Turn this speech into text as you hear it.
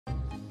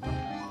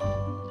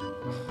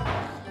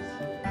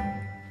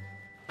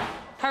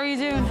are you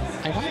doing?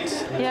 I'm good.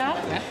 Yeah?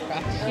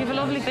 Yeah, You have a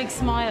lovely big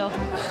smile.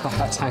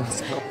 oh,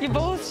 thanks. You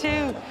both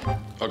too.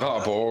 I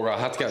got a burger. I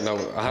had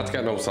to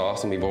get no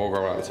sauce in my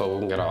burger, so I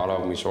wouldn't get it all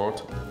over my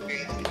shirt.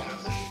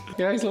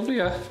 Yeah, he's lovely,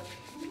 yeah.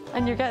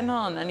 And you're getting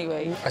on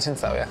anyway. I think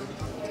so, yeah.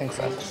 I think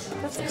so.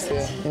 That's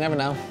Yeah. You never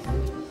know.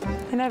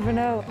 You never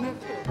know.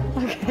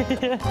 Okay,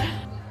 yeah.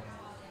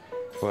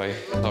 Right,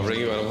 I'll bring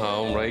you when I'm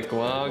home, right? Go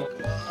on.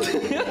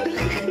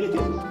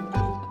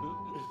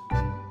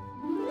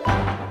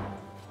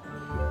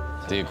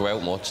 Do you go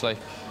out much, like?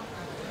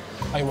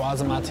 I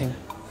was a mad thing.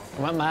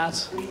 I went mad,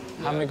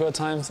 having a good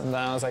times, and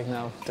then I was like,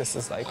 no, this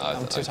is like,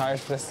 I'm too tired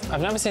for this.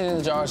 I've never seen it in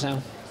the George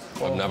now.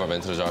 I've never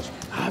been to the George.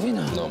 Have you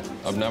not? No,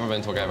 I've never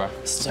been to a gay bar.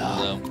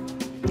 Stop.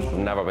 No. I've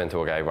never been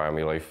to a gay bar in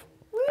my life.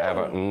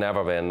 Ever.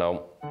 Never been,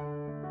 no.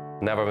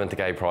 Never been to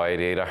gay pride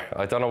either.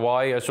 I don't know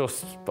why, I've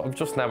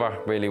just never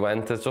really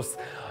went.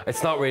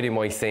 It's not really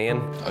my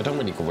scene. I don't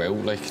really go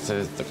out like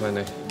to the kind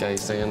of gay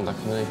scene, that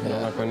kind of,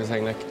 that kind of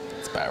thing, like.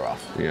 It's better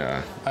off.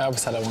 Yeah. I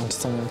always said I wanted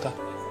something like that.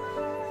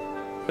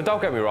 But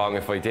don't get me wrong,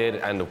 if I did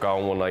end up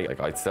going one night, like,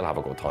 I'd still have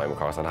a good time, of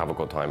course. I'd have a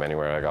good time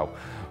anywhere I go.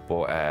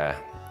 But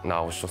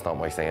no, it's just not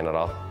my scene at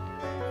all.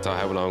 So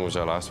how long was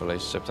your last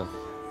relationship then?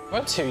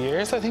 About 2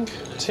 years, I think.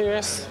 2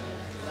 years.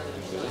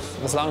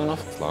 It's long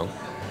enough. It's long.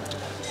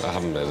 I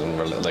haven't been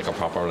in like a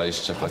proper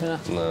relationship. Like, no.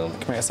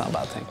 Come here, it's not a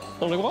bad thing.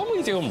 I'm like, what am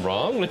I doing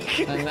wrong?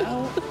 Like, I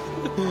know.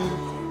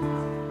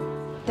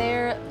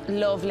 They're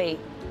lovely.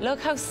 Look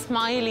how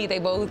smiley they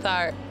both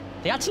are.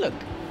 They actually look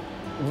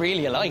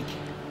really alike.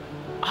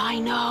 I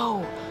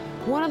know.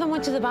 One of them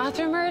went to the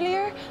bathroom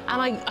earlier, and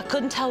I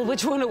couldn't tell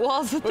which one it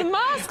was with the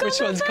mask on Which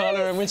their one's face.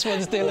 Conor and which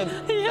one's Dylan?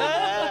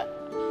 Yeah.